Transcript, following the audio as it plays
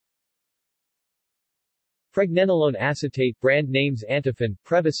Pregnenolone acetate, brand names Antiphon,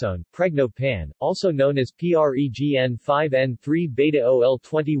 Prevacone, Pregnopan, also known as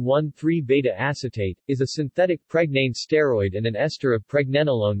Pregn5N3-beta-OL21,3-beta acetate, is a synthetic pregnane steroid and an ester of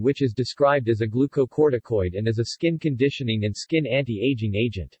pregnenolone which is described as a glucocorticoid and as a skin conditioning and skin anti-aging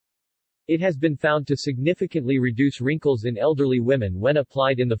agent. It has been found to significantly reduce wrinkles in elderly women when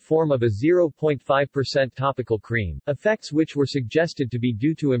applied in the form of a 0.5% topical cream, effects which were suggested to be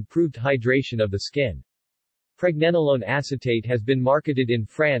due to improved hydration of the skin. Pregnenolone acetate has been marketed in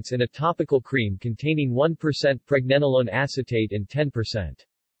France in a topical cream containing 1% pregnenolone acetate and 10%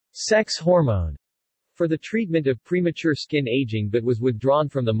 sex hormone for the treatment of premature skin aging but was withdrawn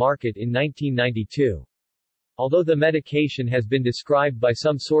from the market in 1992. Although the medication has been described by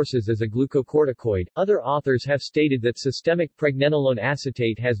some sources as a glucocorticoid, other authors have stated that systemic pregnenolone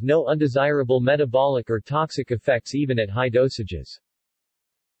acetate has no undesirable metabolic or toxic effects even at high dosages.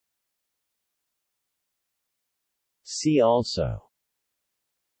 See also: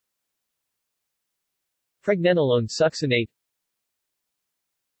 Pregnenolone succinate,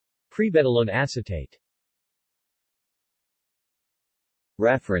 Prebetolone acetate.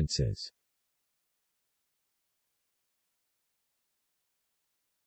 References